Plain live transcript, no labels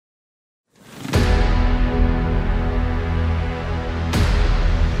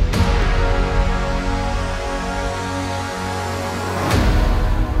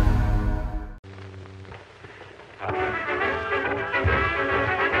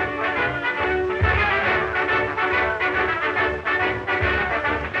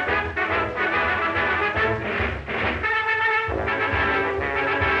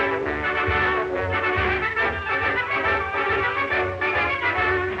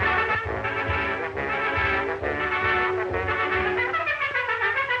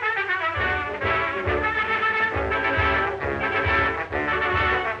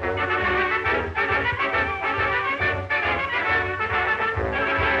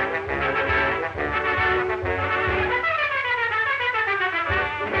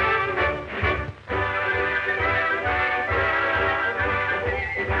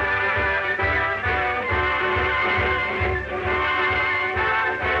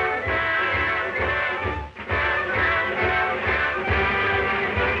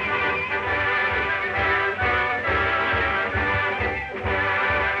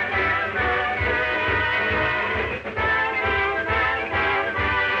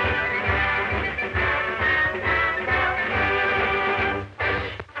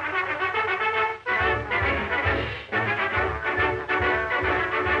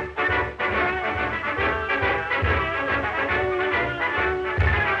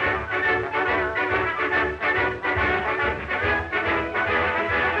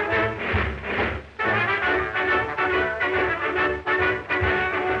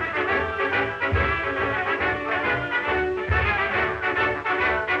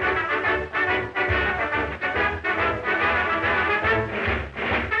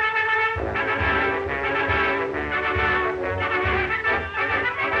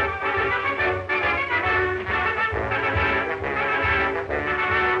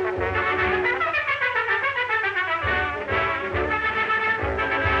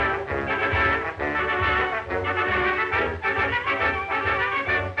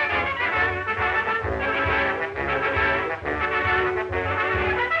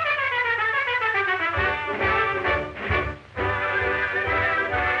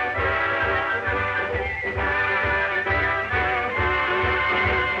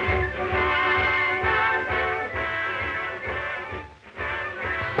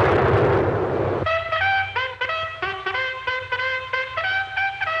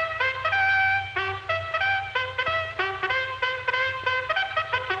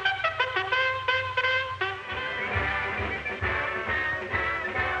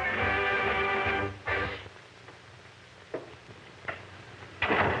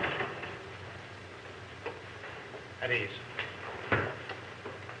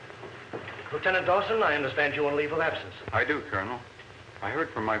Lieutenant Dawson, I understand you on leave of absence. I do, Colonel. I heard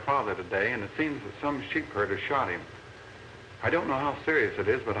from my father today, and it seems that some sheep herder shot him. I don't know how serious it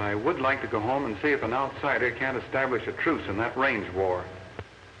is, but I would like to go home and see if an outsider can't establish a truce in that range war.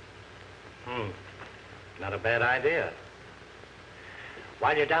 Not a bad idea.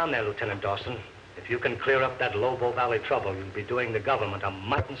 While you're down there, Lieutenant Dawson, if you can clear up that Lobo Valley trouble, you'll be doing the government a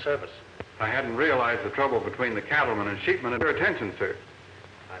mighty service. I hadn't realized the trouble between the cattleman and sheepman at your attention, sir.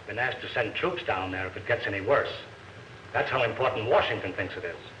 I've been asked to send troops down there if it gets any worse. That's how important Washington thinks it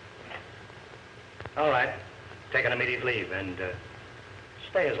is. All right. Take an immediate leave and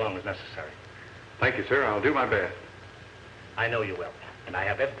stay as long as necessary. Thank you, sir. I'll do my best. I know you will, and I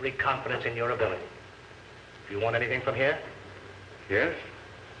have every confidence in your ability. If you want anything from here? Yes?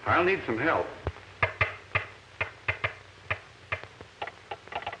 I'll need some help.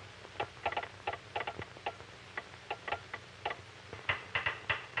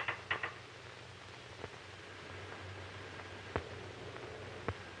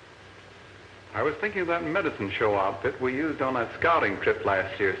 I was thinking of that medicine show outfit we used on that scouting trip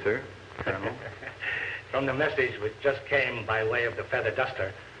last year, sir. Colonel. From the message which just came by way of the feather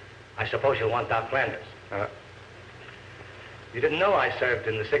duster, I suppose you'll want Doc Flanders. You didn't know I served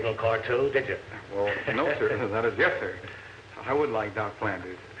in the Signal Corps, too, did you? Well, no, sir. That is, yes, sir. I would like Doc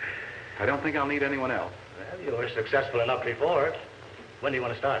Flanders. I don't think I'll need anyone else. Well, you were successful enough before. When do you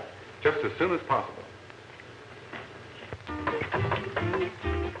want to start? Just as soon as possible.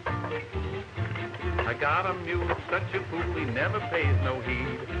 I got a mule, such a fool, he never pays no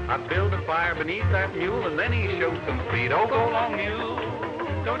heed. I build a fire beneath that mule, and then he shows some speed. Oh, go long, mule,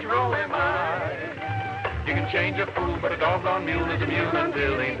 don't you roll him high. You can change a fool, but a doggone mule is a mule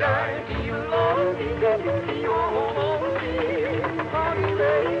until he dies.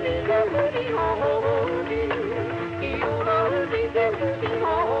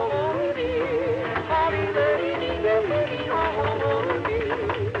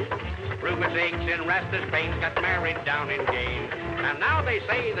 Rheuma's aches and restless pains got married down in game. And now they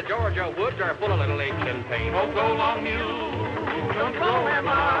say the Georgia woods are full of little aches and pains. Oh, go long, mule, don't roll him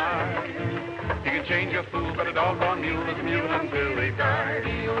high. You can change a fool, but a doggone mule is a mule until he dies.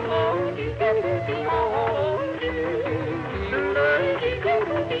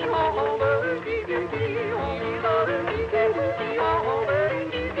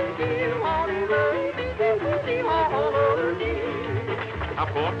 I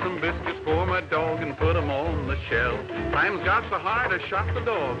bought some biscuits for my dog and put 'em on the shelf. Times got so hard I shot the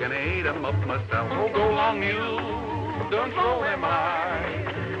dog and ate 'em up myself. Oh, go long, mule, don't throw him high.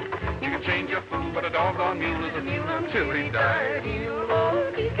 You can change a fool, but a doggone mule is a mule until he dies.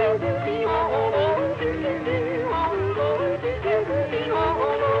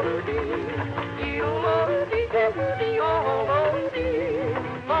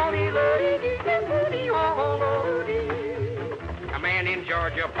 A man in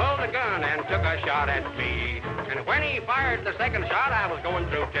Georgia pulled a gun and took a shot at me. And when he fired the second shot, I was going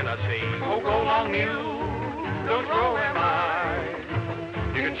through Tennessee. Oh, go long, mule, don't throw him high.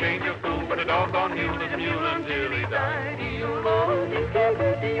 You can change a fool, but a doggone mule is a mule until he dies.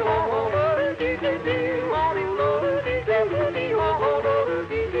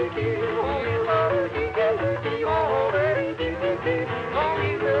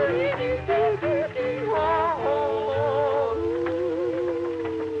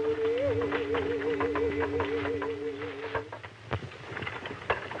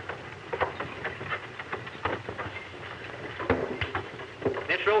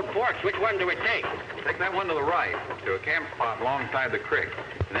 This road forks. Which one do we take? Take that one to the right, to a camp spot alongside the creek.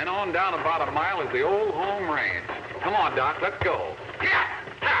 And then on down about a mile is the old home ranch. Come on, Doc, let's go. Yeah!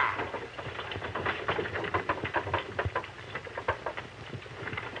 Ha!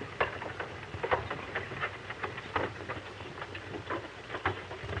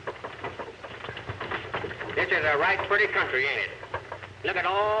 This is a right pretty country, ain't it? Look at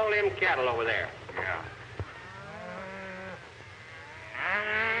all them cattle over there. Yeah.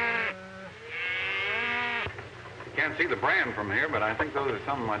 Can't see the brand from here, but I think those are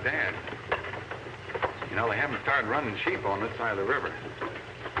some of my dad's. You know, they haven't started running sheep on this side of the river.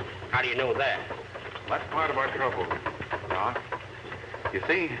 How do you know that? That's part of our trouble, Doc. You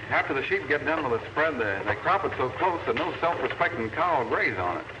see, after the sheep get done with the spread, they crop it so close that no self-respecting cow will graze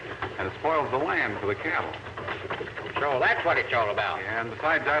on it. And it spoils the land for the cattle. So that's what it's all about. Yeah, and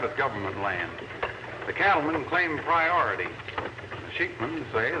besides that, it's government land. The cattlemen claim priority. The sheepmen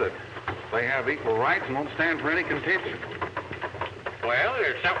say that they have equal rights and won't stand for any contention. Well,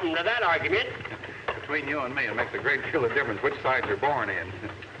 there's something to that argument. Between you and me, it makes a great deal of difference which side you're born in.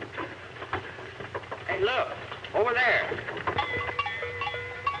 Hey, look, over there.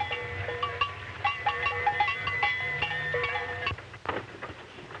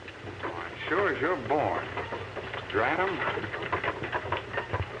 you're born. Drat 'em.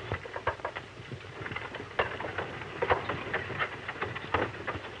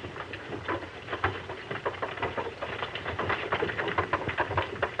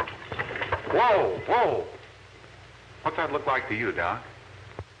 Whoa, whoa. What's that look like to you, Doc?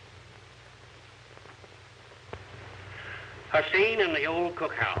 A scene in the old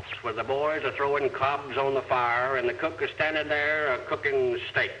cookhouse where the boys are throwing cobs on the fire and the cook is standing there cooking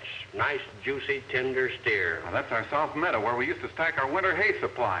steaks. Nice, juicy, tender steer. Now, that's our South Meadow where we used to stack our winter hay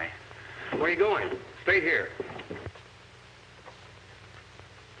supply. Where are you going? Stay here.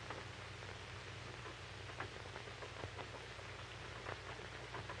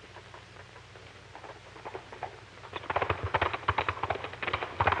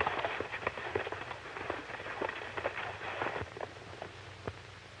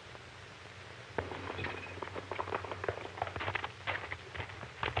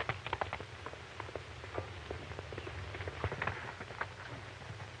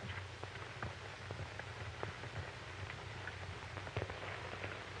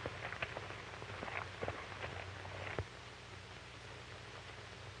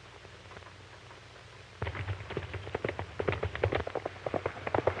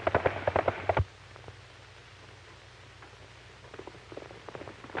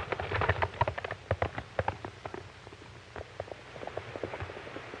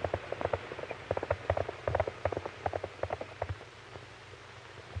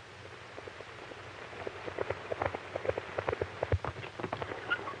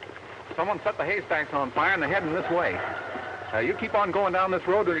 Someone set the haystacks on fire and they're heading this way. You keep on going down this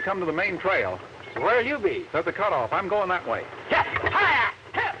road till you come to the main trail. Where'll you be? There's the cutoff. I'm going that way.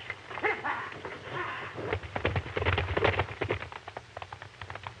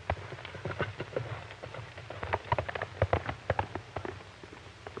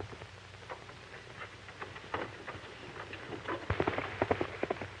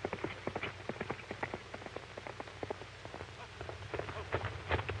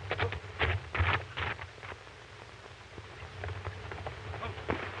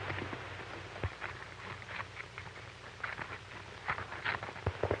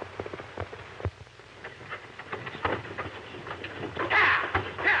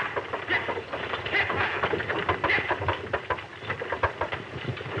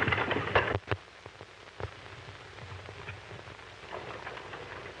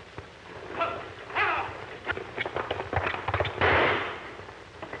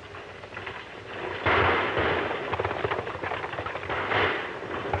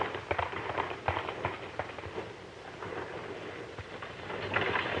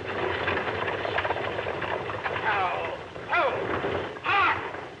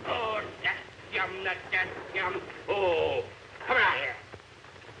 Oh, come out here.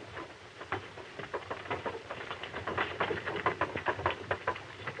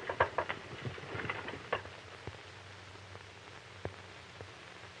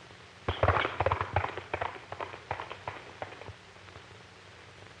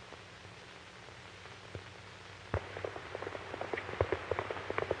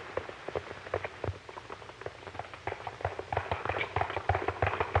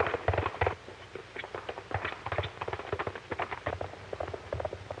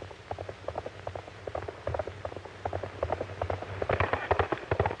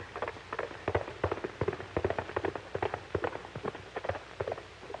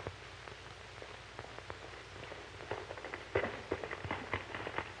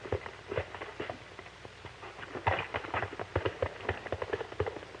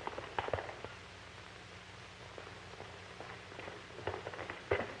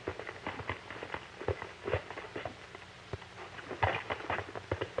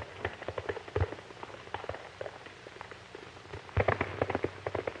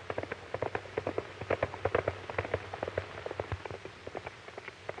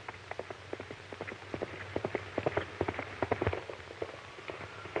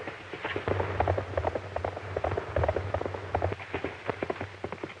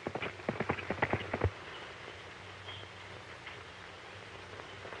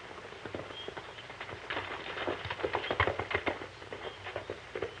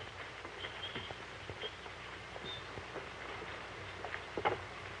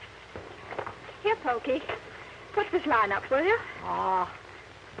 Here, Pokey. Put this line up, will you? Oh,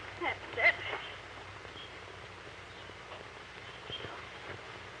 that's it.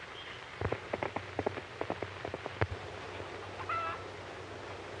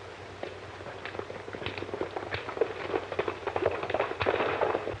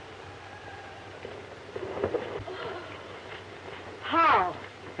 How?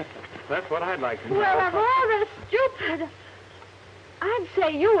 That's what I'd like to know. Well, of all the stupid... I'd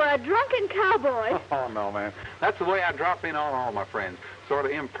say you were a drunken cowboy. Oh, no, man. That's the way I drop in on all my friends. Sort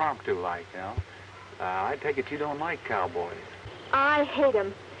of impromptu like, you know. I take it you don't like cowboys. I hate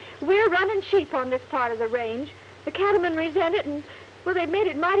 'em. We're running sheep on this part of the range. The cattlemen resent it, and, well, they've made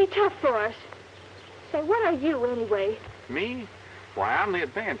it mighty tough for us. Say, what are you, anyway? Me? Why, I'm the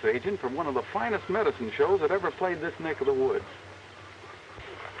advance agent for one of the finest medicine shows that ever played this neck of the woods.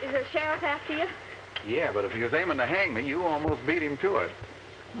 Is the sheriff after you? Yeah, but if he was aiming to hang me, you almost beat him to it.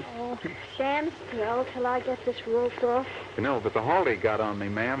 Oh, stand still till I get this roped off. You know, but the halt he got on me,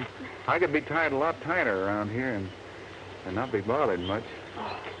 ma'am, I could be tied a lot tighter around here and not be bothered much.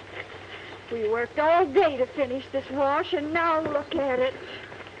 Oh, we worked all day to finish this wash, and now look at it.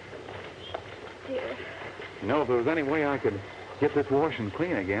 Dear. You know, if there was any way I could get this washing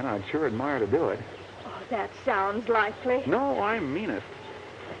clean again, I'd sure admire to do it. Oh, that sounds likely. No, I mean it.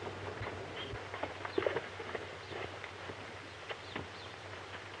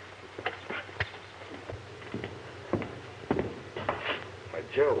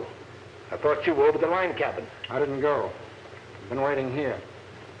 Joe, I thought you were over the line cabin. I didn't go. I've been waiting here.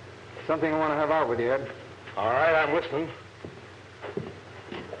 Something I want to have out with you, Ed. All right, I'm listening.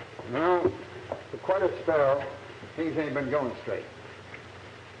 No, for quite a spell, things ain't been going straight.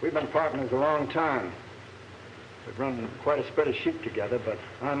 We've been partners a long time. We've run quite a spread of sheep together, but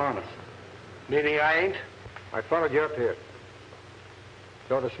I'm honest. Meaning I ain't? I followed you up here.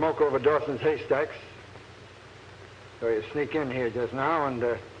 Saw the smoke over Dawson's haystacks. So you sneak in here just now, and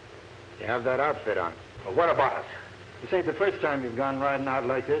you have that outfit on. Well, what about it? This ain't the first time you've gone riding out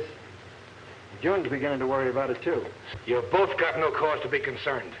like this. June's beginning to worry about it, too. You've both got no cause to be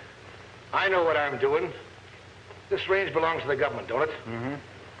concerned. I know what I'm doing. This range belongs to the government, don't it? Mm-hmm.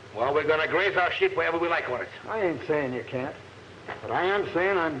 Well, we're going to graze our sheep wherever we like on it. I ain't saying you can't. But I am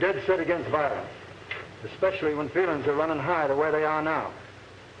saying I'm dead set against violence. Especially when feelings are running high the way they are now.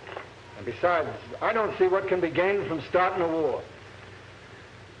 And besides, I don't see what can be gained from starting a war.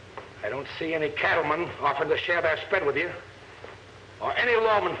 I don't see any cattlemen offering to share their spread with you. Or any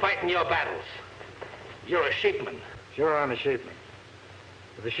lawman fighting your battles. You're a sheepman. Sure, I'm a sheepman.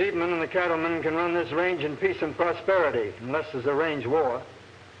 But the sheepmen and the cattlemen can run this range in peace and prosperity, unless there's a range war.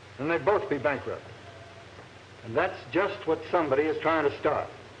 And they'd both be bankrupt. And that's just what somebody is trying to start.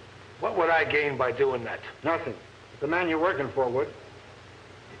 What would I gain by doing that? Nothing. But the man you're working for would.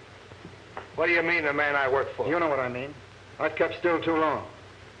 What do you mean, the man I work for? You know what I mean. I've kept still too long.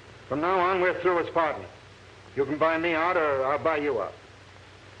 From now on, we're through as partners. You can buy me out, or I'll buy you out.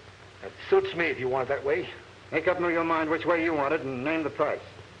 That suits me if you want it that way. Make up in your mind which way you want it and name the price.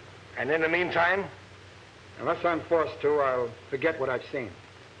 And in the meantime? Unless I'm forced to, I'll forget what I've seen.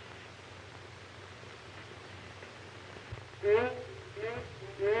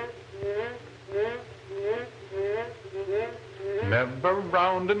 Never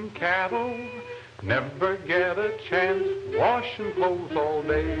rounding cattle, never get a chance, washing clothes all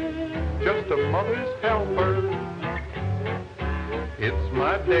day, just a mother's helper. It's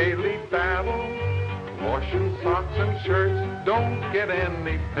my daily battle, washing socks and shirts, don't get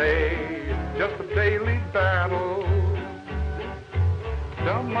any pay, just a daily battle.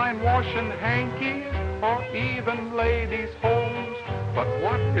 Don't mind washing hankies or even ladies' hose, but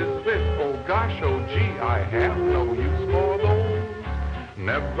what is this? Oh gosh, oh gee, I have no use for those.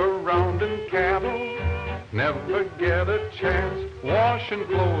 Never rounding cattle, never get a chance, washing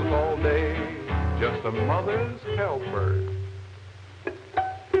clothes all day, just a mother's helper.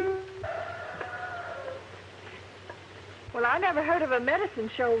 Well, I never heard of a medicine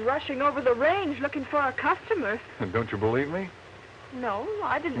show rushing over the range looking for a customer. Don't you believe me? No,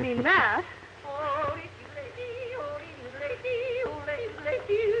 I didn't mean that.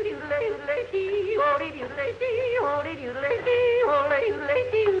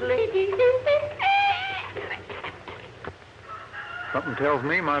 Something tells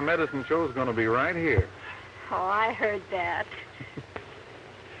me my medicine show's going to be right here. Oh, I heard that.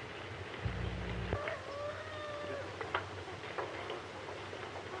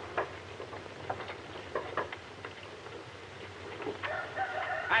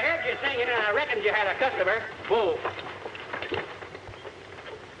 I heard you singing, and I reckoned you had a customer. Whoa.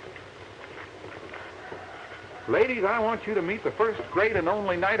 Ladies, I want you to meet the first great and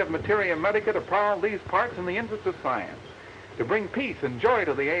only knight of materia medica to prowl these parts in the interest of science, to bring peace and joy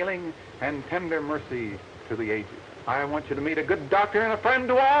to the ailing and tender mercy to the aged. I want you to meet a good doctor and a friend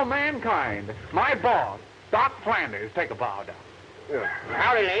to all mankind. My boss, Doc Flanders. Take a bow down.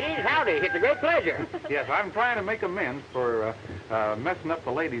 Howdy, ladies. Howdy. It's a great pleasure. Yes, I'm trying to make amends for messing up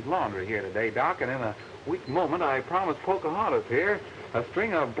the ladies' laundry here today, Doc, and in a weak moment I promised Pocahontas here A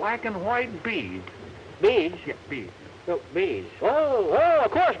string of black and white beads. Beads? Yeah, beads. Oh, beads. Oh,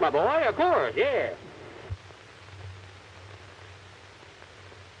 of course, my boy, of course, yeah.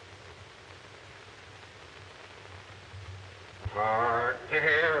 Hark the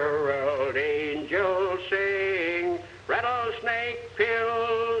herald angels sing, rattlesnake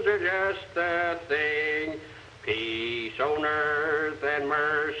pills are just the thing. Peace on earth and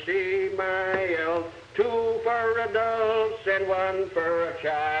mercy mild, 2 for adults and 1 for a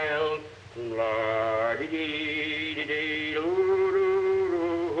child.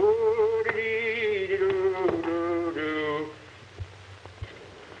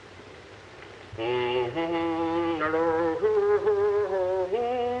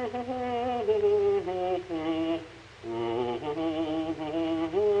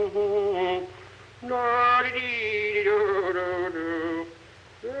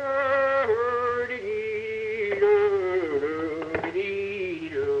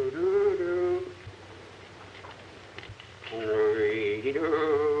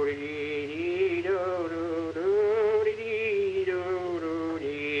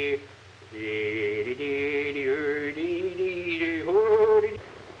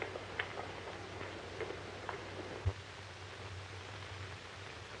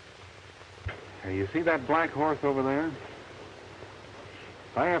 Hey, you see that black horse over there?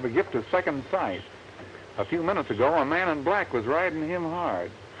 I have a gift of second sight. A few minutes ago, a man in black was riding him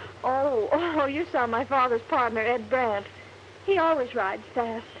hard. Oh, you saw my father's partner, Ed Brandt. He always rides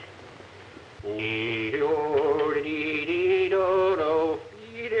fast. Here's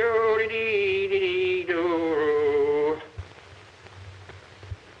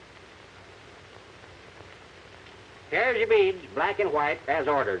your beads, black and white, as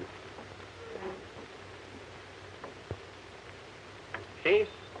ordered. See?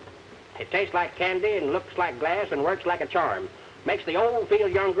 It tastes like candy and looks like glass and works like a charm. Makes the old feel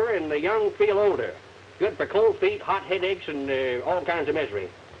younger and the young feel older. Good for cold feet, hot headaches, and all kinds of misery.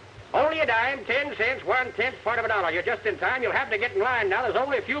 Only a dime, 10 cents, 1/10 part of a dollar. You're just in time. You'll have to get in line now. There's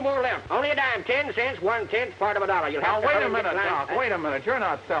only a few more left. Only a dime, 10 cents, 1/10 part of a dollar. You'll have Now, to wait hurry a and get minute, in line. Doc. Wait a minute. You're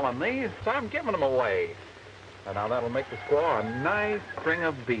not selling these. I'm giving them away. And now that'll make the squaw a nice string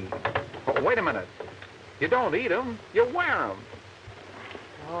of beads. Oh, wait a minute. You don't eat them. You wear them.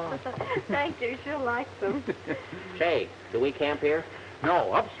 Oh. Thank you. She'll like them. Say, do we camp here?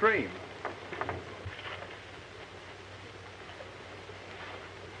 No, upstream.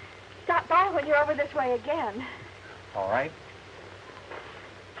 Stop by when you're over this way again. All right.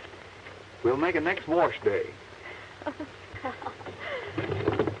 We'll make it next wash day.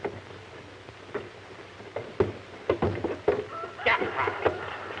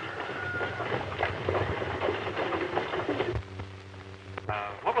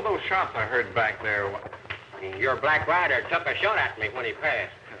 What were those shots I heard back there? Your black rider took a shot at me when he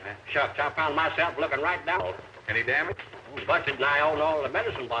passed. Shucks, I found myself looking right down. Any damage? Busted nigh on all the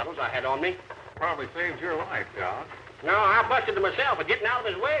medicine bottles I had on me. Probably saved your life, Doc. No, I busted them myself for getting out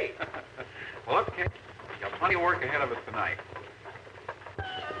of his way. Well, okay. You got plenty of work ahead of us tonight.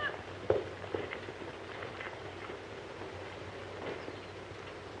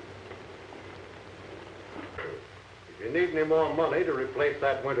 If you need any more money to replace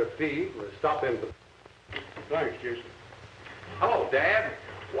that winter feed, we'll stop in. Thanks, Jason. Hello, Dad.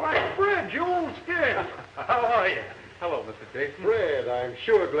 Why, Fred, you old scat. How are you? Hello, Mr. Jason. Fred, I'm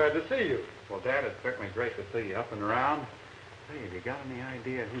sure glad to see you. Well, Dad, it's certainly great to see you up and around. Hey, have you got any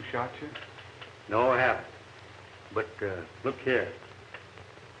idea who shot you? No, I haven't. But, look here.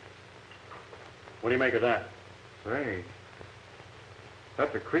 What do you make of that? Say,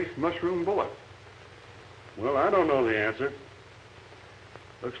 that's a creased mushroom bullet. Well, I don't know the answer.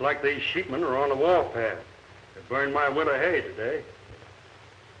 Looks like these sheepmen are on the warpath. They burned my winter hay today.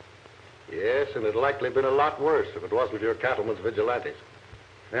 Yes, and it'd likely been a lot worse if it wasn't your cattleman's vigilantes.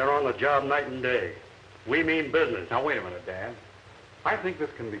 They're on the job night and day. We mean business. Now, wait a minute, Dad. I think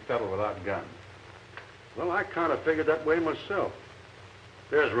this can be settled without guns. Well, I kind of figured that way myself.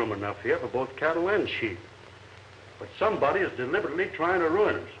 There's room enough here for both cattle and sheep. But somebody is deliberately trying to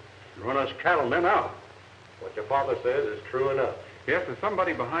ruin us. Run us cattlemen out. What your father says is true enough. Yes, there's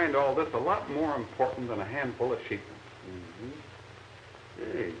somebody behind all this a lot more important than a handful of sheepmen. Mm-hmm.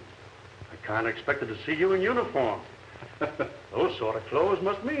 Hey, I kind of expected to see you in uniform. Those sort of clothes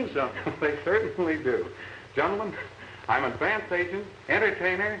must mean something. They certainly do. Gentlemen, I'm advance agent,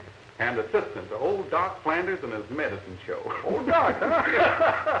 entertainer, and assistant to old Doc Flanders and his medicine show. Old Doc,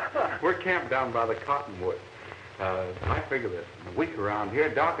 huh? We're camped down by the cottonwood. I figure that in a week around here,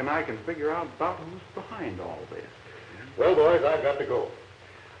 Doc and I can figure out about who's behind all this. Well, boys, I've got to go.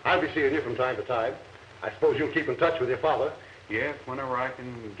 I'll be seeing you from time to time. I suppose you'll keep in touch with your father. Yes, whenever I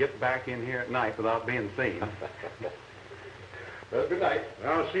can get back in here at night without being seen. Well, good night.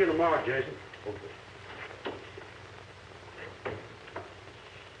 I'll see you tomorrow, Jason.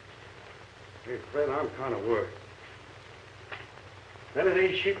 Hey, Fred, I'm kind of worried. Let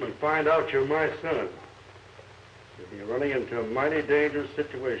these sheepmen find out you're my son. You'll be running into a mighty dangerous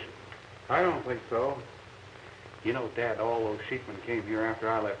situation. I don't think so. You know, Dad, all those sheepmen came here after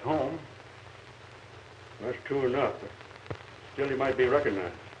I left home. That's true enough, but still you might be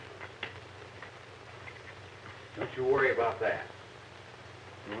recognized. Don't you worry about that.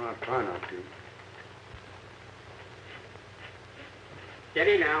 Well, I'll try not to.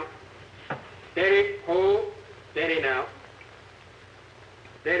 Steady now. Steady, hold. Steady now.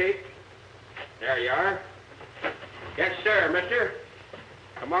 Steady. There you are. Yes, sir, mister.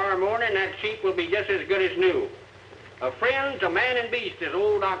 Tomorrow morning, that sheep will be just as good as new. A friend to man and beast is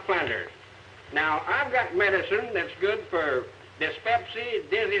old Doc Flanders. Now, I've got medicine that's good for dyspepsy,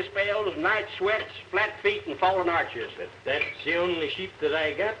 dizzy spells, night sweats, flat feet, and fallen arches. That's the only sheep that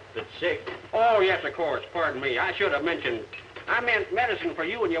I got that's sick. Oh, yes, of course. Pardon me. I should have mentioned. I meant medicine for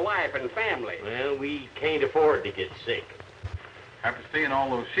you and your wife and family. Well, we can't afford to get sick. After seeing all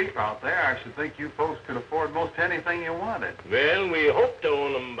those sheep out there, I should think you folks could afford most anything you wanted. Well, we hope to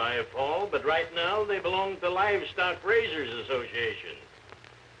own them by fall, but right now they belong to the Livestock Raisers Association.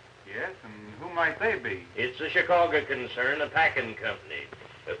 Yes, and who might they be? It's a Chicago concern, a packing company.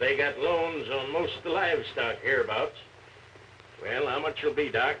 But they got loans on most of the livestock hereabouts. Well, how much will be,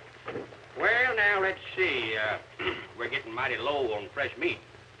 Doc? Well, now, let's see. We're getting mighty low on fresh meat.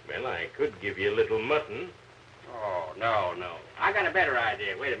 Well, I could give you a little mutton. Oh, no. I got a better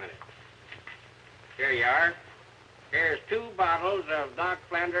idea. Wait a minute. Here you are. Here's 2 bottles of Doc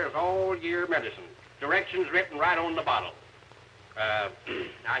Flanders all-year medicine. Directions written right on the bottle.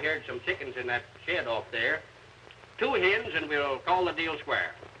 I heard some chickens in that shed off there. 2 hens, and we'll call the deal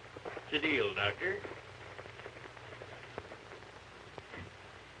square. What's the deal, Doctor?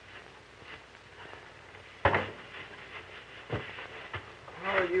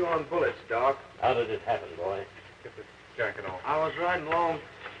 How are you on bullets, Doc? How did it happen, boy? Get this jacket off. I was riding along,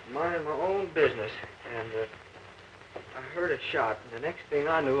 minding my own business, and I heard a shot, and the next thing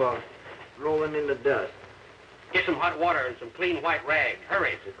I knew, I was rolling in the dust. Get some hot water and some clean white rag.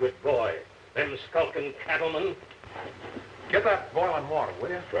 Hurry. It's a good boy. Them skulking cattlemen. Get that boiling water, will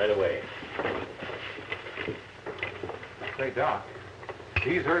you? Right away. Say, Doc,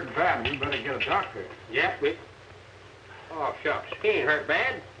 he's hurt bad, and you better get a doctor. Yep, Oh, shucks. He ain't hurt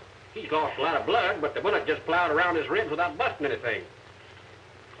bad. He's lost a lot of blood, but the bullet just plowed around his ribs without busting anything.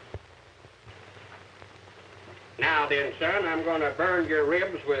 Now then, son, I'm going to burn your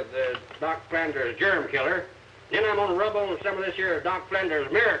ribs with Doc Flanders' germ killer. Then I'm going to rub on some of this here Doc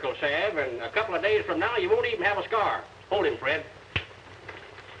Flanders' miracle salve, and a couple of days from now, you won't even have a scar. Hold him, Fred.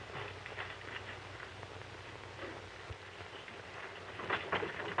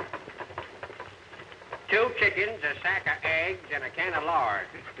 Two chickens, a sack of eggs, and a can of lard.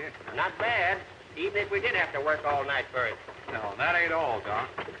 Not bad, even if we did have to work all night for it. No, that ain't all, Doc.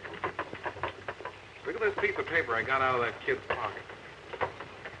 Look at this piece of paper I got out of that kid's pocket.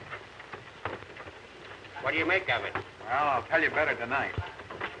 What do you make of it? Well, I'll tell you better tonight.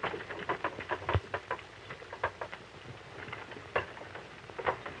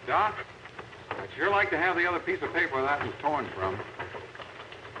 Doc, I'd sure like to have the other piece of paper that was torn from.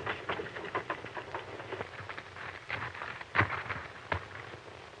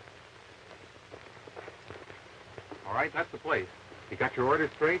 All right, that's the place. You got your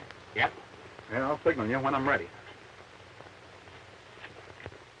orders straight? Yep. Yeah, I'll signal you when I'm ready.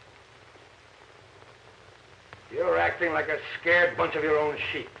 You're acting like a scared bunch of your own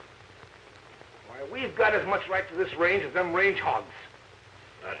sheep. Why, we've got as much right to this range as them range hogs.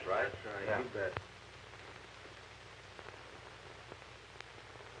 That's right. Yeah. You bet.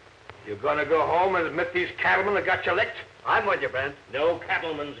 You gonna go home and admit these cattlemen that got you licked? I'm with you, Ben. No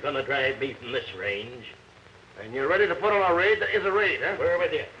cattleman's gonna drive me from this range. And you're ready to put on a raid that is a raid, huh? We're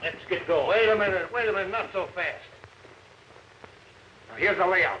with you. Let's get going. Wait a minute, not so fast. Now, here's the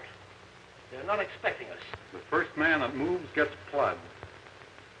layout. They're not expecting us. The first man that moves gets plugged.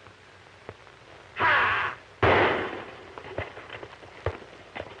 Ha!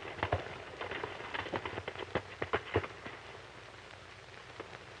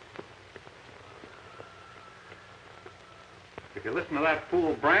 If you listen to that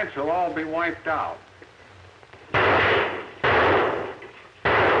fool Branch, you'll all be wiped out.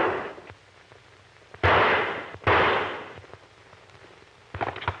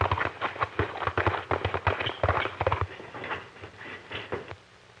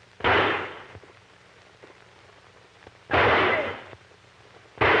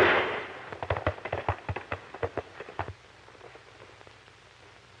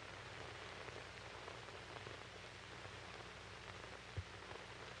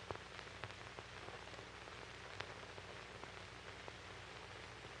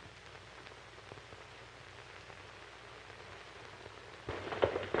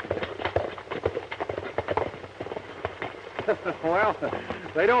 Well,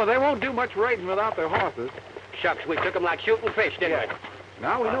 they won't do much raiding without their horses. Shucks, we took 'em like shooting fish, didn't we?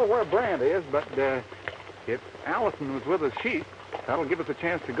 Now we know where Brant is, but if Allison was with the sheep, that'll give us a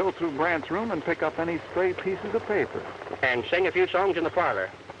chance to go through Brant's room and pick up any stray pieces of paper. And sing a few songs in the parlor.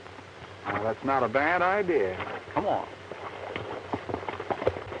 Now, that's not a bad idea. Come on.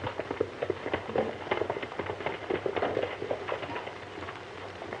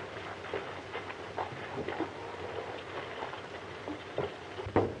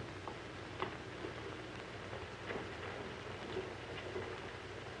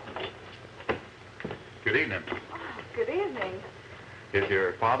 Good evening. Good evening. Is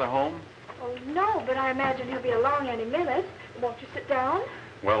your father home? Oh, no, but I imagine he'll be along any minute. Won't you sit down?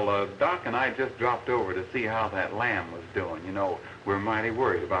 Well, Doc and I just dropped over to see how that lamb was doing. You know, we're mighty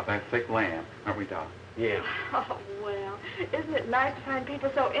worried about that sick lamb, aren't we, Doc? Yeah. Oh, well, isn't it nice to find people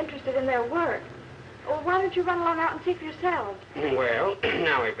so interested in their work? Well, why don't you run along out and see for yourselves? Well,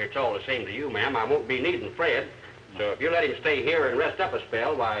 now, if it's all the same to you, ma'am, I won't be needing Fred. So if you let him stay here and rest up a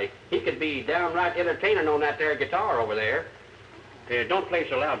spell, why, he could be downright entertaining on that there guitar over there. Don't play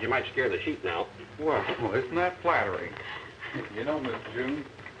so loud, you might scare the sheep now. Well, isn't that flattering? You know, Miss June,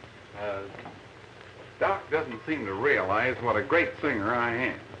 Doc doesn't seem to realize what a great singer I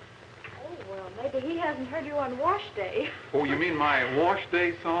am. Oh, well, maybe he hasn't heard you on wash day. Oh, you mean my wash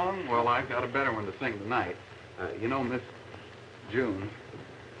day song? Well, I've got a better one to sing tonight. You know, Miss June,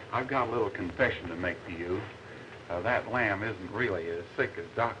 I've got a little confession to make to you. That lamb isn't really as sick as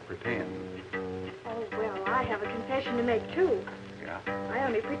Doc pretends. Oh, well, I have a confession to make, too. Yeah? I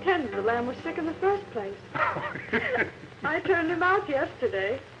only pretended the lamb was sick in the first place. I turned him out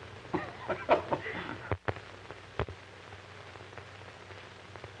yesterday.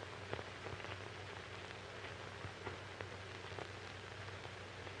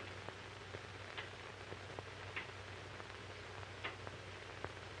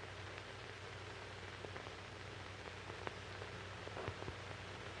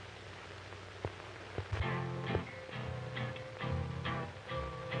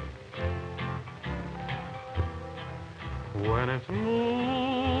 When it's moonlight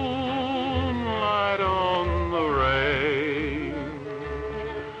on the range,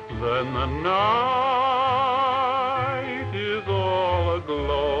 then the night is all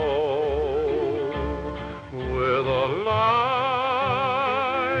aglow with a light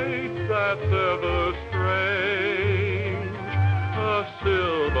that's ever strange, a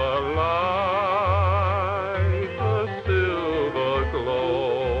silver light, a silver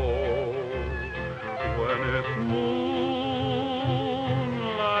glow. When it's moonlight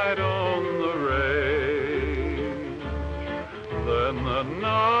on the range, then the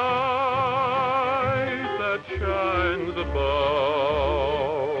night that shines above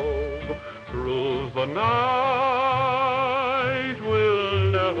proves the night will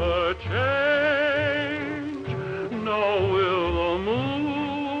never change, nor will the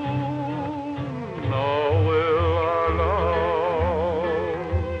moon, nor will our love.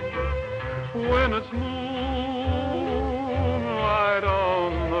 When it's moonlight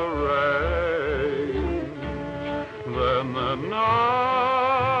on the range, then the night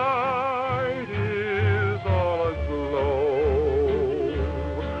is all aglow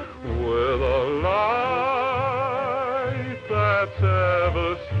with a light that's ever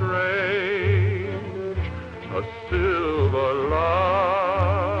strange, a silver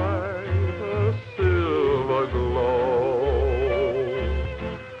light, a silver glow.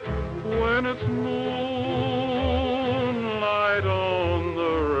 When it's moonlight on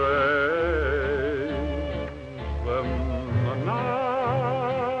the range, then the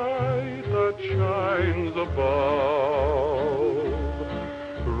night that shines above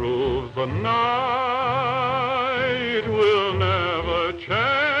proves the night will never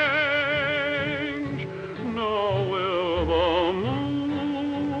change, nor will the moon,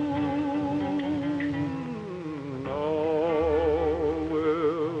 nor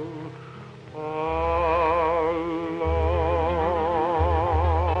will our love.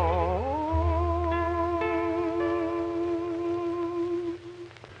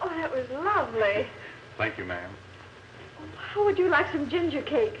 Oh, that was lovely. Thank you, ma'am. How would you like some ginger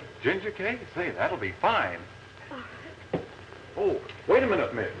cake? Ginger cake? Say, that'll be fine. Oh, wait a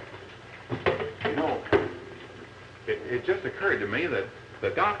minute, miss. You know, it just occurred to me that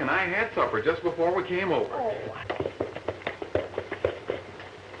Doc and I had supper just before we came over. Oh.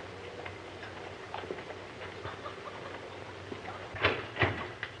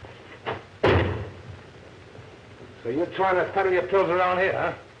 So you're trying to peddle your pills around here,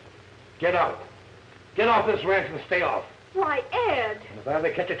 huh? Get out. Get off this ranch and stay off. Why, Ed. And if I ever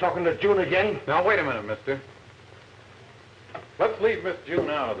catch you talking to June again... Now, wait a minute, mister. Let's leave Miss June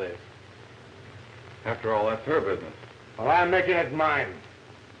out of this. After all, that's her business. Well, I'm making it mine.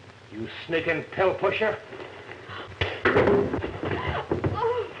 You sneaking pill pusher.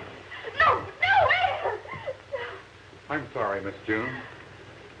 Oh, no, no! I'm sorry, Miss June.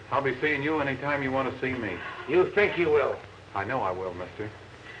 I'll be seeing you anytime you want to see me. You think you will? I know I will, mister.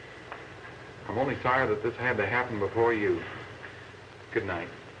 I'm only sorry that this had to happen before you. Good night.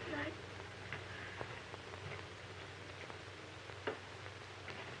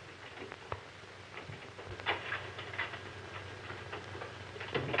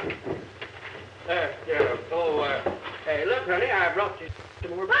 Hey, look, honey, I brought you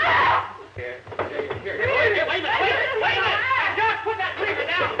some more. Here. Wait a minute. Just put that finger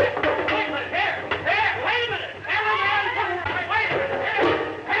down. Wait a minute. Here. Wait a minute. Every man for himself. Wait a minute.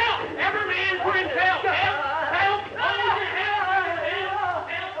 Help. Every man for himself. Help.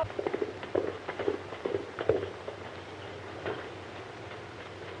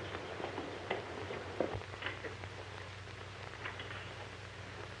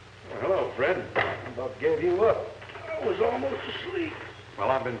 Well, hello, Fred. About gave you up. I was almost asleep. Well,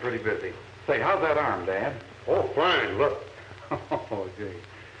 I've been pretty busy. Say, how's that arm, Dad? Oh, fine, look. Oh, gee.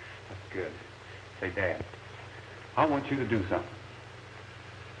 That's good. Say, Dad, I want you to do something.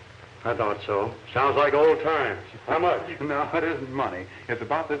 I thought so. Sounds like old times. How much? No, it isn't money. It's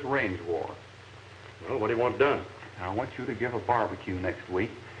about this range war. Well, what do you want done? I want you to give a barbecue next week.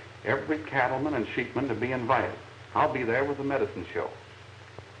 Every cattleman and sheepman to be invited. I'll be there with the medicine show.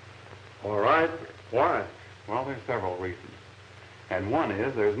 All right. Why? Well, there's several reasons. And one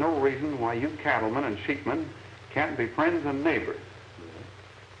is there's no reason why you cattlemen and sheepmen can't be friends and neighbors.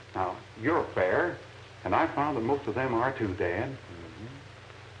 Now, you're fair, and I found that most of them are too, Dad.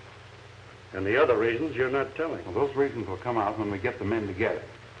 And the other reasons you're not telling. Well, those reasons will come out when we get the men together.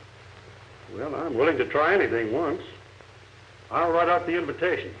 Well, I'm willing to try anything once. I'll write out the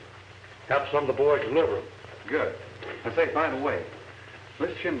invitation. Have some of the boys deliver them. Good. I say, by the way,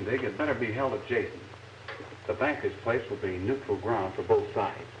 this shindig had better be held at Jason's. The banker's place will be neutral ground for both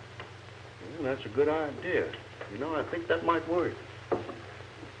sides. Well, that's a good idea. You know, I think that might work.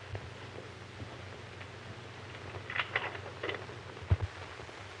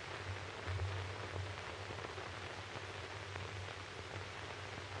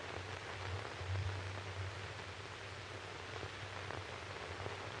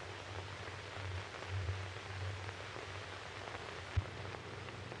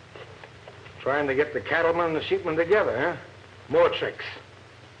 Trying to get the cattleman and the sheepman together, huh? More tricks.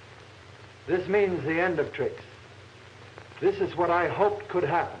 This means the end of tricks. This is what I hoped could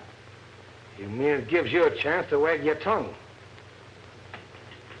happen. You mean it gives you a chance to wag your tongue?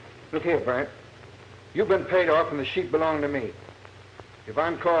 Look here, Brent. You've been paid off and the sheep belong to me. If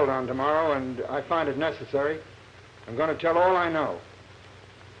I'm called on tomorrow and I find it necessary, I'm going to tell all I know.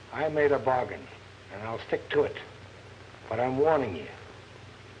 I made a bargain, and I'll stick to it. But I'm warning you.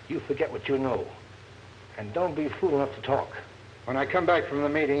 You forget what you know. And don't be fool enough to talk. When I come back from the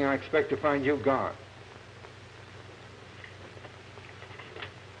meeting, I expect to find you gone.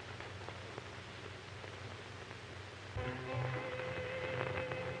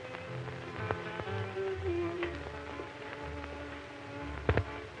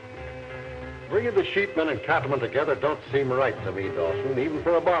 Bringing the sheepmen and cattlemen together don't seem right to me, Dawson, even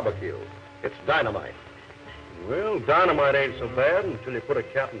for a barbecue. It's dynamite. Well, dynamite ain't so bad until you put a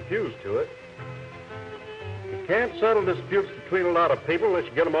cap and fuse to it. You can't settle disputes between a lot of people unless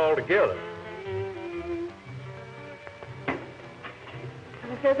you get them all together.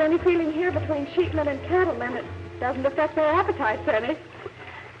 And if there's any feeling here between sheepmen and cattlemen, it doesn't affect their appetites any.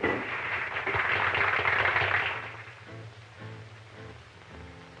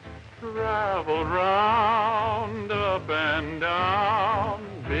 Traveled round, up and down,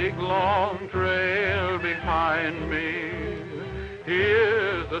 big long trail behind me.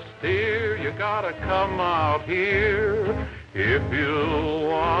 Here's a steer, you gotta come out here if you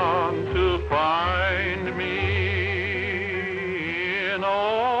want to find me in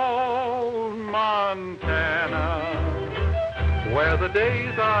old Montana, where the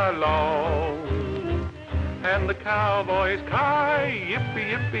days are long and the cowboys cry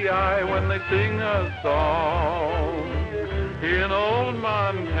yippee-yippee-I when they sing a song. In old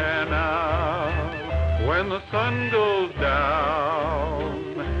Montana, when the sun goes down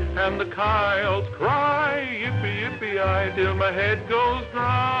and the coyotes cry yippee-yippee-I till my head goes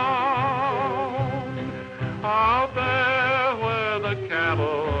drown. Out there where the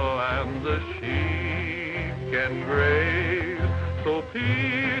cattle and the sheep can graze, so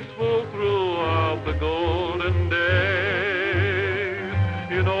peaceful throughout the golden days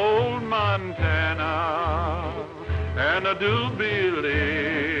in old Montana, and a do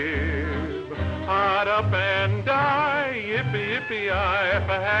believe I'd up and die, yippee, yippee-I, if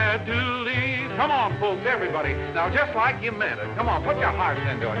I had to leave. Come on, folks, everybody. Now, just like you meant it. Come on, put your hearts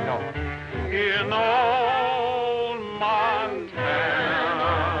into it. Go. In old Montana,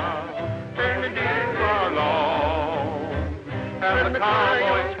 where the days are long, and the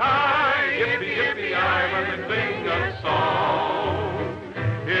cowboys high, yippee, yippee-I, when they sing a song.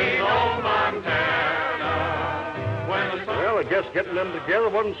 In old Montana, when the sun... Well, I guess getting them together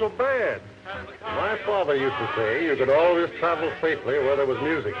wasn't so bad. My father used to say you could always travel safely where there was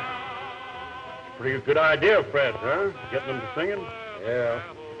music. Pretty good idea, Fred, huh? Getting them to singing? Yeah.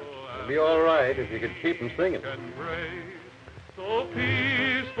 It'd be all right if you could keep them singing. So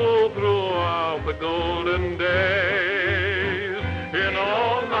peaceful throughout the golden days in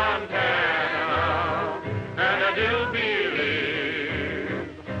old Montana, and I do believe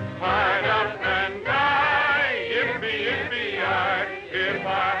I'd up and die, yippee, yippee-I, if I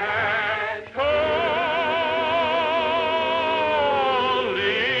had to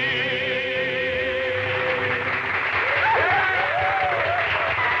leave.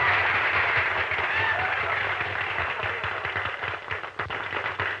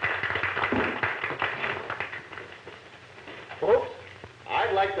 Folks,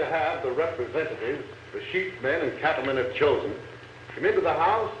 I'd like to have the representatives the sheepmen and cattlemen have chosen come into the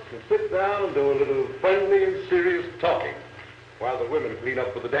house and sit down and do a little friendly and serious talking while the women clean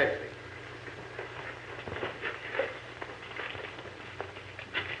up for the dancing.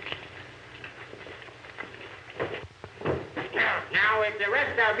 Now, if the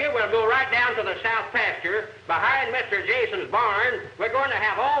rest of you will go right down to the south pasture behind Mr. Jason's barn, we're going to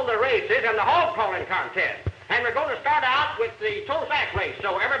have all the races and the hog calling contest. And we're going to start out with the toe sack race.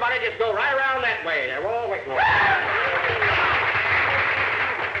 So everybody just go right around that way. They're all waiting.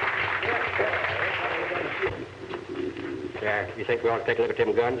 You think we ought to take a look at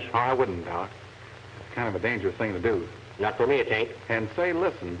them guns? Oh, I wouldn't, Doc. It's kind of a dangerous thing to do. Not for me, it ain't. And say,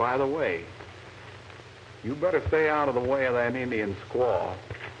 listen, by the way, you better stay out of the way of that Indian squaw.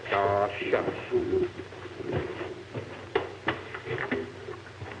 Oh, shucks.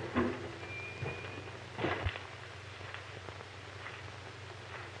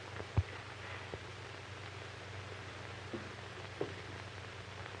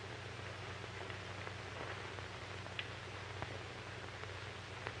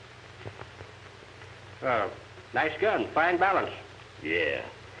 Nice gun, fine balance. Yeah,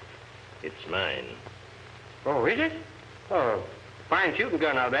 it's mine. Oh, is it? Oh, fine shooting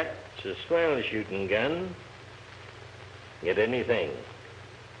gun, I'll bet. It's a swell shooting gun. Get anything.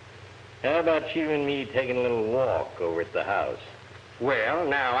 How about you and me taking a little walk over at the house? Well,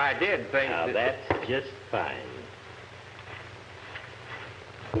 now, I did think Now, that... that's just fine.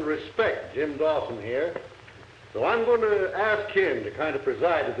 Respect, Jim Dawson here. So I'm going to ask him to kind of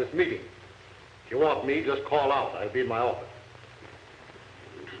preside at this meeting. If you want me, just call out. I'll be in my office.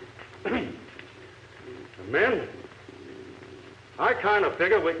 Men, I kind of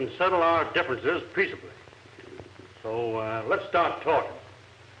figure we can settle our differences peaceably. So let's start talking.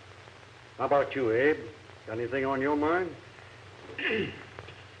 How about you, Abe? Got anything on your mind?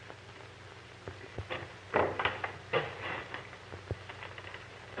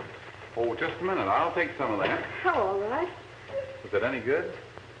 Oh, just a minute. I'll take some of that. Oh, all right. Was it any good?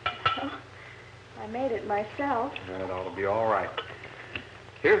 Oh, I made it myself. Then it ought to be all right.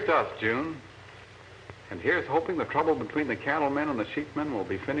 Here's to us, June. And here's hoping the trouble between the cattlemen and the sheepmen will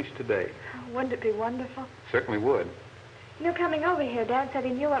be finished today. Oh, wouldn't it be wonderful? Certainly would. You know, coming over here, Dad said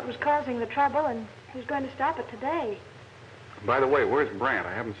he knew what was causing the trouble, and he was going to stop it today. By the way, where's Brant?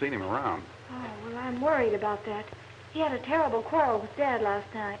 I haven't seen him around. Oh, well, I'm worried about that. He had a terrible quarrel with Dad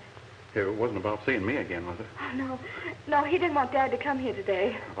last night. It wasn't about seeing me again, was it? Oh, no. No, he didn't want Dad to come here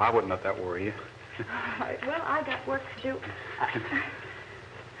today. I wouldn't let that worry you. All right, well, I got work to do.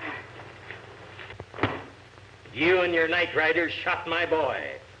 You and your night riders shot my boy.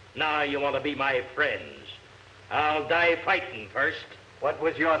 Now you want to be my friends. I'll die fighting first. What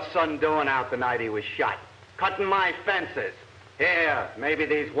was your son doing out the night he was shot? Cutting my fences. Here, maybe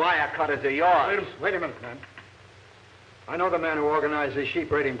these wire cutters are yours. Wait a minute, man. I know the man who organized these sheep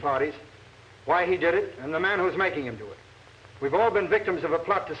raiding parties, why he did it, and the man who's making him do it. We've all been victims of a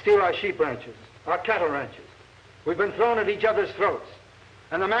plot to steal our sheep ranches, our cattle ranches. We've been thrown at each other's throats.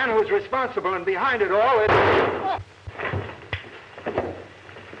 And the man who's responsible and behind it all is...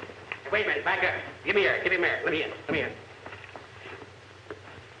 Wait a minute, back up. Give me here, give me here. Let me in, let me in.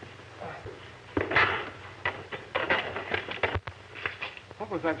 What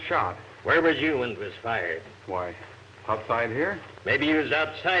was that shot? Where was you when it was fired? Why, outside here? Maybe you was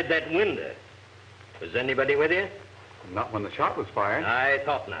outside that window. Was anybody with you? Not when the shot was fired. I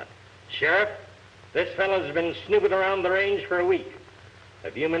thought not. Sheriff, this fellow's been snooping around the range for a week.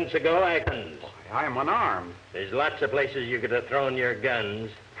 A few minutes ago, I am unarmed. There's lots of places you could have thrown your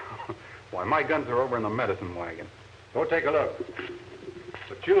guns. Why, my guns are over in the medicine wagon. Go take a look.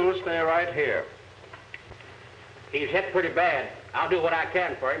 But you'll stay right here. He's hit pretty bad. I'll do what I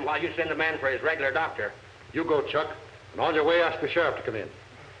can for him while you send a man for his regular doctor. You go, Chuck. And on your way, ask the sheriff to come in.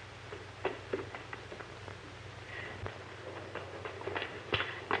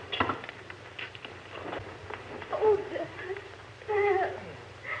 Oh, Dad.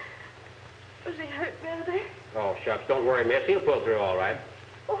 Was he hurt badly? Oh, shucks, don't worry, miss. He'll pull through all right.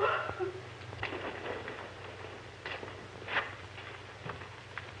 Oh.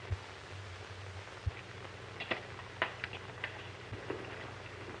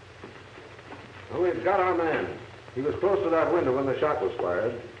 Well, we've got our man. He was close to that window when the shot was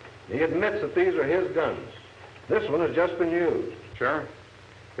fired. He admits that these are his guns. This one has just been used. Sheriff,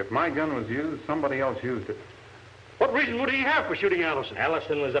 if my gun was used, somebody else used it. What reason would he have for shooting Allison?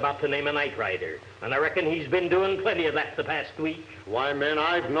 Allison was about to name a night rider, and I reckon he's been doing plenty of that the past week. Why, man,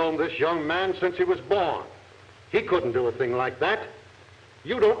 I've known this young man since he was born. He couldn't do a thing like that.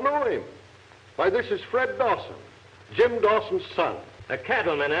 You don't know him. Why, this is Fred Dawson, Jim Dawson's son. A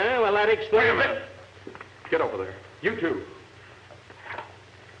cattleman, eh? Well, that explains Wait a minute. Get over there. You two.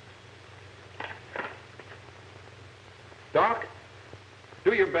 Doc,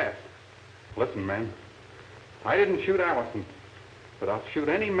 do your best. Listen, man. I didn't shoot Allison, but I'll shoot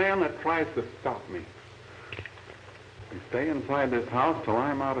any man that tries to stop me. You stay inside this house till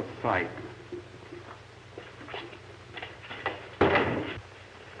I'm out of sight.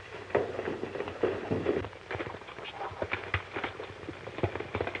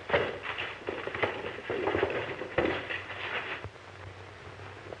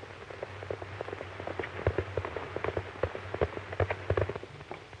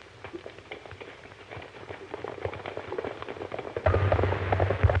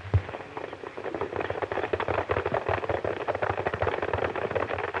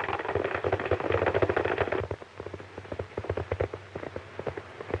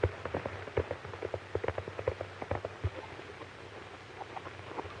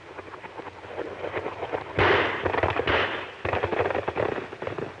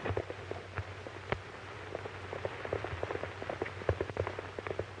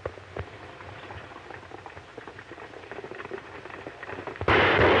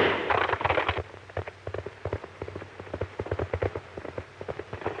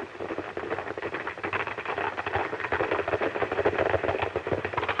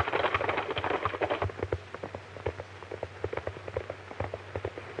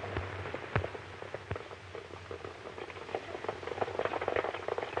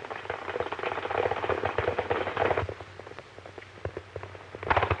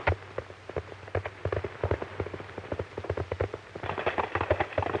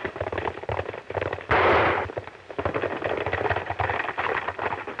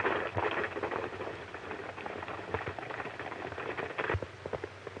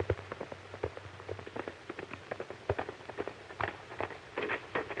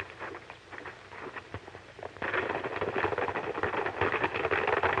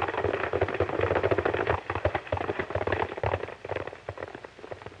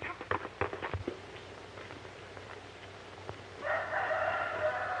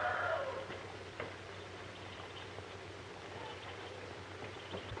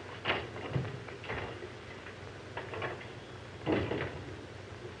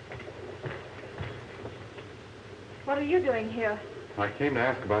 What are you doing here? I came to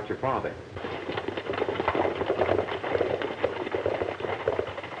ask about your father.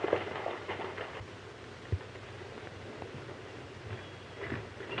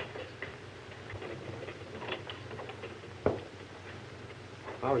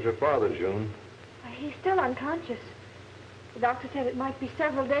 How's your father, June? He's still unconscious. The doctor said it might be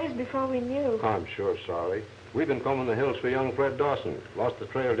several days before we knew. I'm sure sorry. We've been combing the hills for young Fred Dawson. Lost the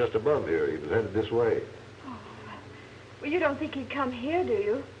trail just above here. He was headed this way. Oh, well, you don't think he'd come here, do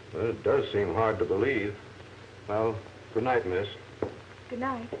you? Well, it does seem hard to believe. Well, good night, miss. Good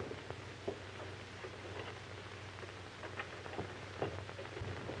night.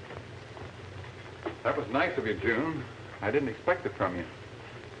 That was nice of you, June. I didn't expect it from you.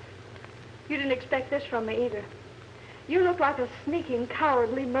 You didn't expect this from me either. You look like a sneaking,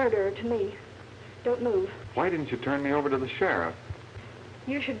 cowardly murderer to me. Don't move. Why didn't you turn me over to the sheriff?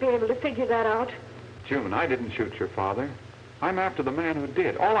 You should be able to figure that out. June, I didn't shoot your father. I'm after the man who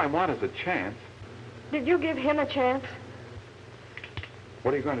did. All I want is a chance. Did you give him a chance?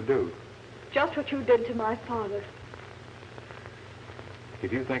 What are you going to do? Just what you did to my father.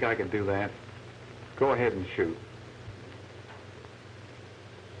 If you think I can do that, go ahead and shoot.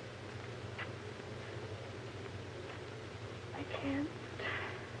 I can't.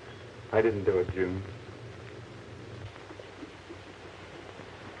 I didn't do it, June.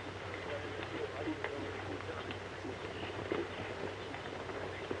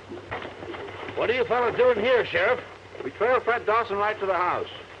 What are you fellas doing here, Sheriff? We trailed Fred Dawson right to the house.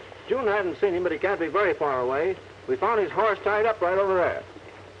 June hadn't seen him, but he can't be very far away. We found his horse tied up right over there.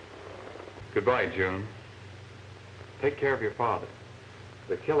 Goodbye, June. Take care of your father.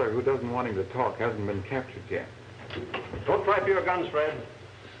 The killer who doesn't want him to talk hasn't been captured yet. Don't try for your guns, Fred.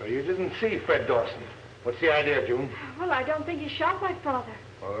 So you didn't see Fred Dawson. What's the idea, June? Well, I don't think he shot my father.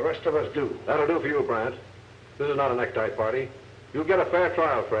 Well, the rest of us do. That'll do for you, Brant. This is not a necktie party. You'll get a fair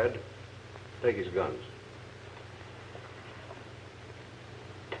trial, Fred. Take his guns.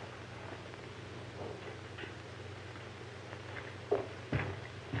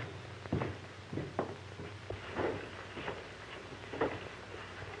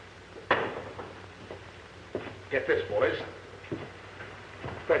 Get this, boys.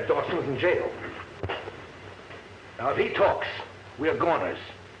 Fred Dawson's in jail. Now, if he talks, we're goners.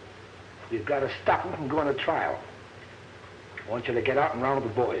 We've got to stop him from going to trial. I want you to get out and round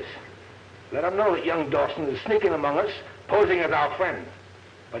with the boys. Let them know that young Dawson is sneaking among us, posing as our friend,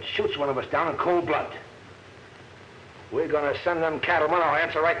 but shoots one of us down in cold blood. We're going to send them cattlemen our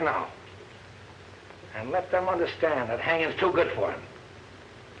answer right now. And let them understand that hanging's too good for him.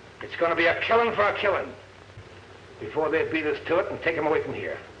 It's going to be a killing for a killing before they beat us to it and take him away from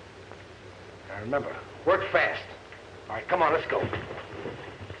here. Now remember, work fast. All right, come on, let's go.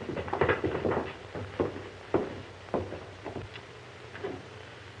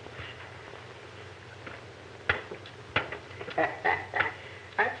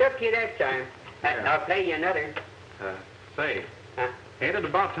 I took you that time. I'll play you another. Say, Huh? ain't it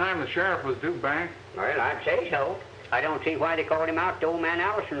about time the sheriff was due back? Well, I'd say so. I don't see why they called him out to old man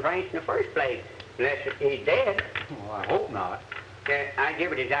Allison's ranch in the first place, unless he's dead. Well, I hope not. I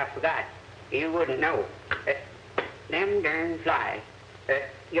give it as I forgot. You wouldn't know. Them darn flies.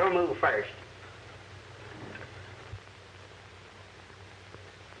 Your move first.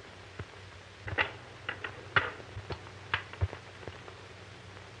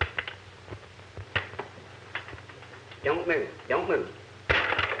 Don't move. Don't move.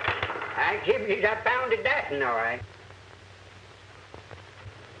 I give you I pounded that one, all right.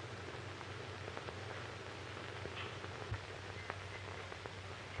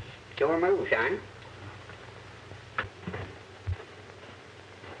 Your move, son.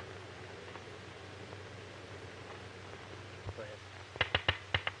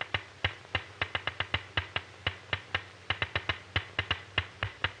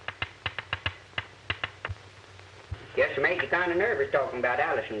 Guess it made you kind of nervous talking about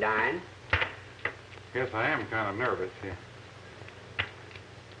Allison dying. Yes, I am kind of nervous, yeah.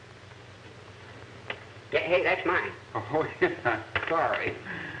 Yeah, hey, that's mine. Oh, yeah, sorry.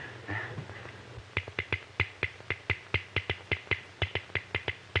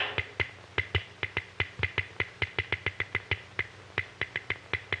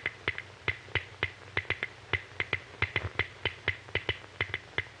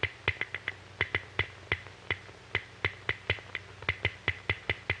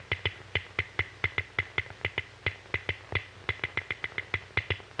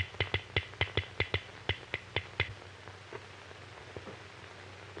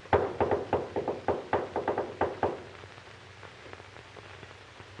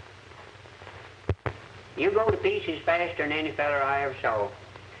 You go to pieces faster than any feller I ever saw.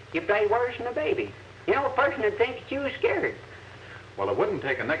 You play worse than a baby. You know, a person would think that you was scared. Well, it wouldn't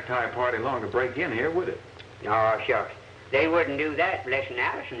take a necktie party long to break in here, would it? Oh, shucks. They wouldn't do that unless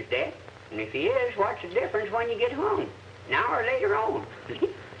Allison's dead. And if he is, what's the difference when you get home? Now or later on?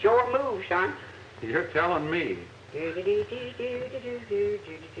 Sure move, son. You're telling me. Say,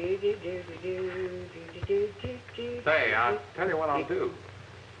 I'll tell you what I'll do.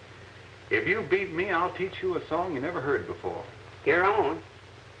 If you beat me, I'll teach you a song you never heard before. You're on.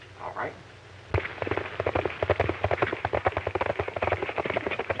 All right.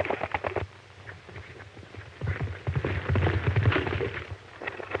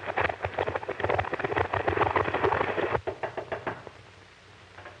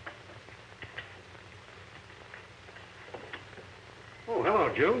 Oh,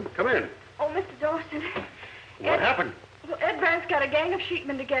 hello, June. Come in. Oh, Mr. Dawson. What happened? Well, Ed Brandt's got a gang of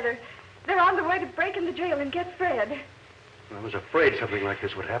sheepmen together. They're on their way to break in the jail and get Fred. I was afraid something like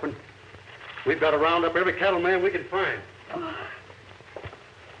this would happen. We've got to round up every cattleman we can find. Oh.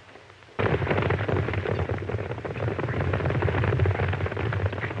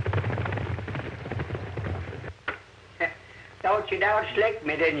 figured out slick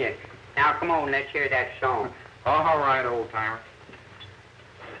me, didn't you? Now, come on, let's hear that song. All right, old-timer.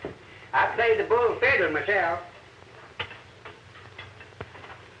 I play the bull fiddle myself.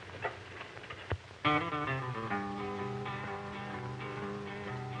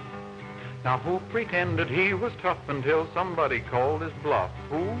 Now, who pretended he was tough until somebody called his bluff?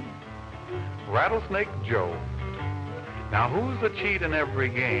 Who? Rattlesnake Joe. Now, who's a cheat in every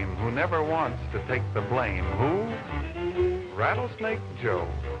game who never wants to take the blame? Who? Rattlesnake Joe.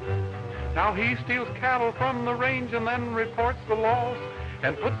 Now, he steals cattle from the range and then reports the loss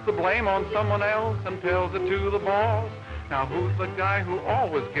and puts the blame on someone else and tells it to the boss. Now, who's the guy who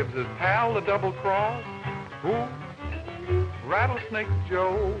always gives his pal the double cross? Who? Rattlesnake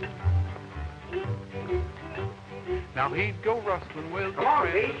Joe. Now he'd go rustling with Come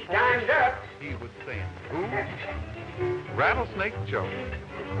on, friends. Beach, time's up. He would sing. Who? Rattlesnake Joe.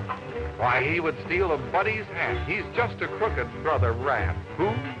 Why, he would steal a buddy's hat. He's just a crooked brother rat. Who?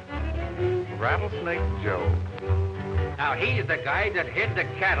 Rattlesnake Joe. Now, he's the guy that hid the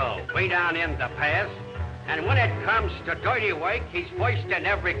cattle way down in the pass. And when it comes to dirty work, he's first in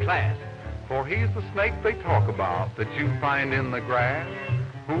every class. For he's the snake they talk about that you find in the grass.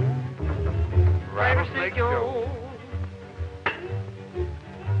 Who? Rattlesnake Joe.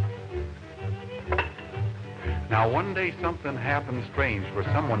 Now, one day something happened strange where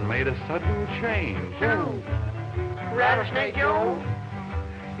someone made a sudden change. Who? Rattlesnake Joe.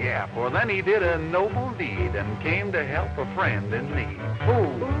 Yeah, for then he did a noble deed and came to help a friend in need.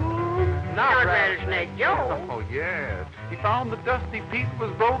 Who? Not Rattlesnake Joe. Oh, yes. He found the dusty Pete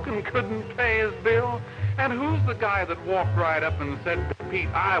was broken, couldn't pay his bill. And who's the guy that walked right up and said to Pete,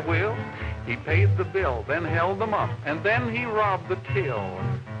 I will? He paid the bill, then held them up, and then he robbed the till.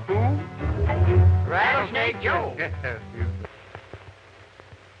 Who? Rattlesnake Joe. Yes,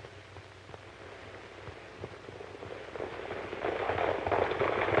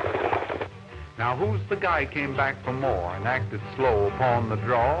 Now, who's the guy came back for more and acted slow upon the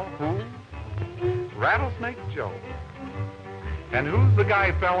draw? Who? Rattlesnake Joe. And who's the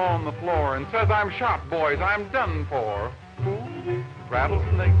guy fell on the floor and says, I'm shot, boys, I'm done for? Who?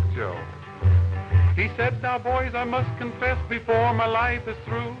 Rattlesnake Joe. He said, now, boys, I must confess before my life is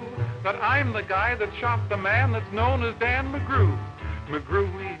through that I'm the guy that shot the man that's known as Dan McGrew.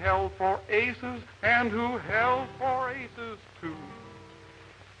 McGrew he held for aces, and who held for aces, too?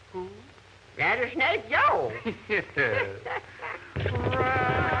 Who? Rattlesnake Joe. Yes. Rattlesnake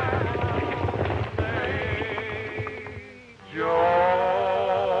Joe.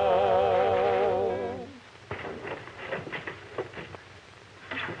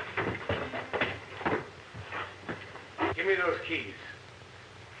 Give me those keys.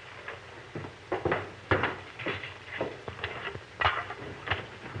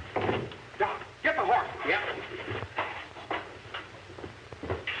 Doc, get the horse. Yep.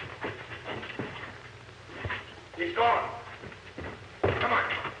 He's gone. Come on.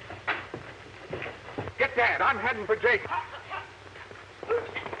 Get Dad. I'm heading for Jake.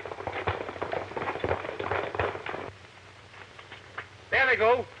 There they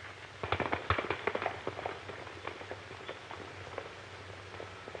go.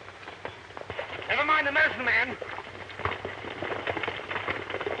 Never mind the medicine man.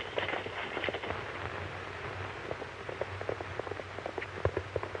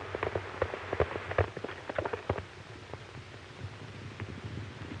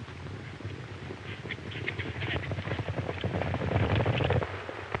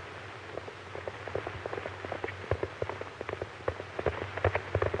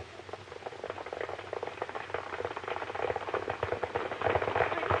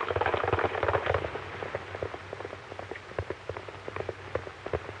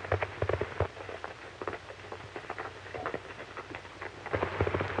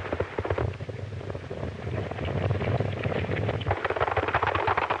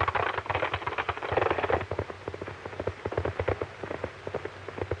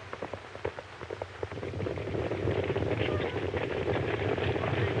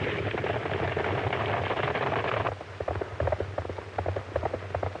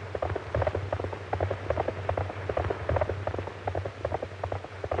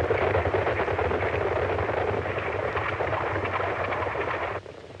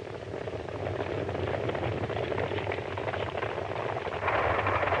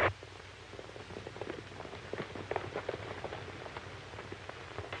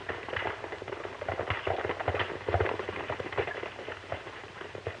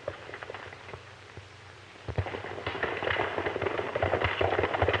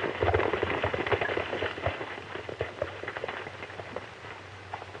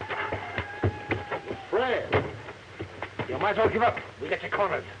 Might as well give up. We get you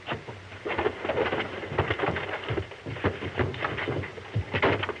cornered.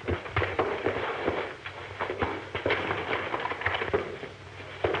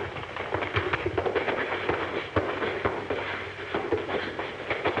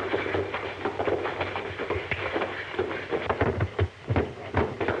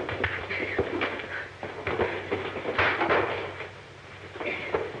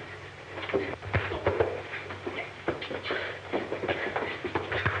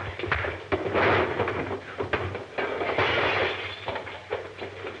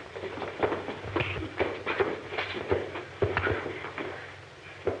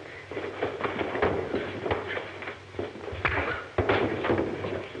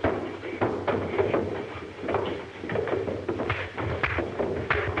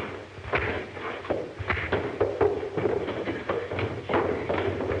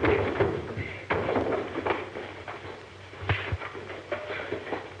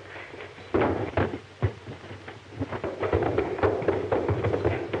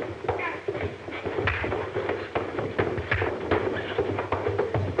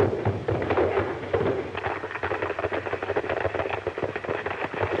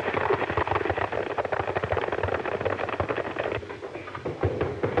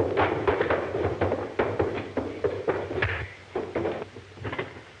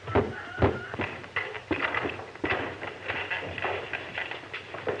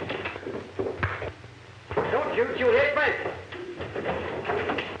 You hit me.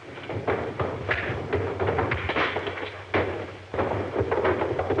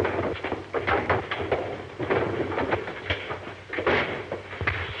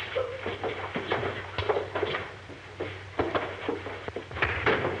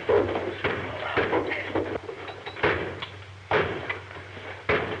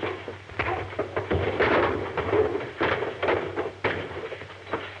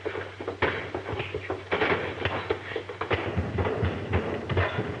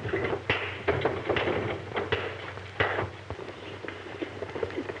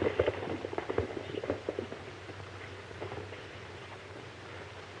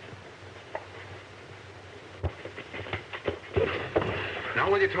 Now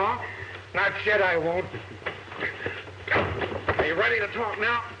will you talk? Not yet, I won't. Are you ready to talk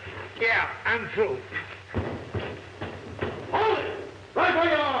now? Yeah, I'm through. Hold it! Right where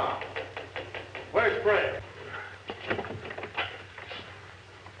you are! Where's Fred?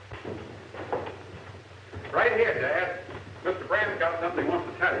 Right here, Dad. Mr. Brand's got something he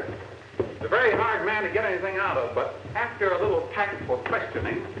wants to tell you. He's a very hard man to get anything out of, but after a little tactful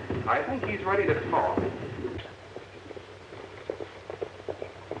questioning, I think he's ready to talk.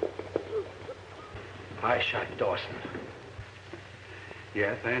 I shot Dawson.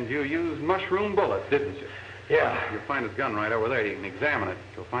 Yes, and you used mushroom bullets, didn't you? Yeah. You'll find his gun right over there. You can examine it.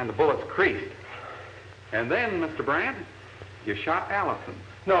 You'll find the bullets creased. And then, Mr. Brand, you shot Allison.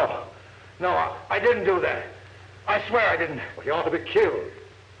 No, I didn't do that. I swear I didn't. Well, you ought to be killed.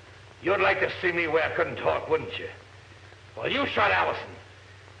 You'd like to see me where I couldn't talk, wouldn't you? Well, you shot Allison.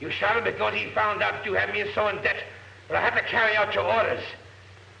 You shot him because he found out you had me so in debt that I had to carry out your orders.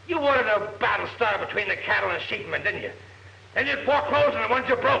 You wanted a battle start between the cattle and sheepmen, didn't you? Then you'd foreclose on the ones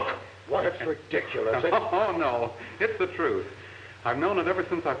you broke. What? It's ridiculous. Oh, no. It's the truth. I've known it ever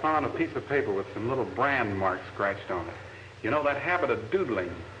since I found a piece of paper with some little brand marks scratched on it. You know, that habit of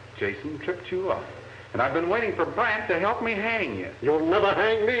doodling, Jason, tripped you up. And I've been waiting for Brant to help me hang you. You'll never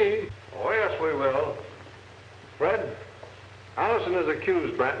hang me. Oh, yes, we will. Fred, Allison has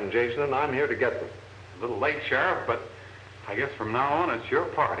accused Brant and Jason, and I'm here to get them. A little late, Sheriff, but I guess from now on it's your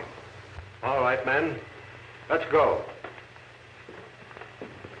party. All right, men. Let's go.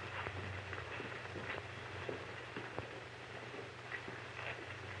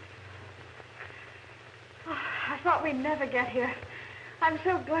 Oh, I thought we'd never get here. I'm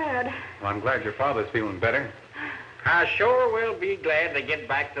so glad. Well, I'm glad your father's feeling better. I sure will be glad to get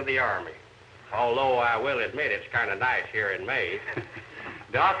back to the Army. Although I will admit it's kind of nice here in May.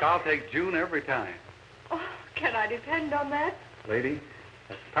 Doc, I'll take June every time. Oh, can I depend on that? Lady,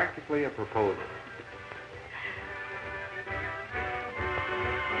 that's practically a proposal.